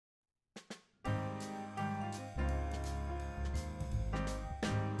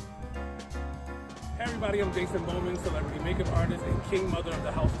Hey everybody, I'm Jason Bowman, celebrity makeup artist and king mother of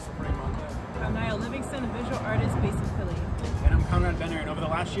the House of Supreme Montana. I'm Niall Livingston, a visual artist based in Philly. And I'm Conrad Benner, and over the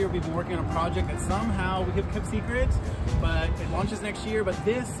last year we've been working on a project that somehow we have kept secret, but it launches next year. But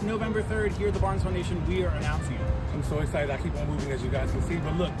this November 3rd, here at the Barnes Foundation, we are announcing it. I'm so excited, I keep on moving as you guys can see.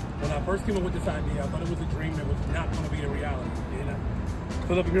 But look, when I first came up with this idea, I thought it was a dream that was not going to be a reality. You know?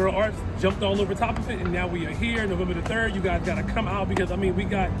 Philadelphia Mural Arts jumped all over top of it, and now we are here, November the 3rd. You guys got to come out because, I mean, we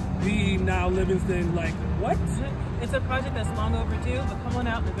got the Niall Livingston, like, what? It's a project that's long overdue, but come on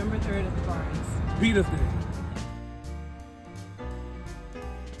out November 3rd at the Barnes. Beat us there.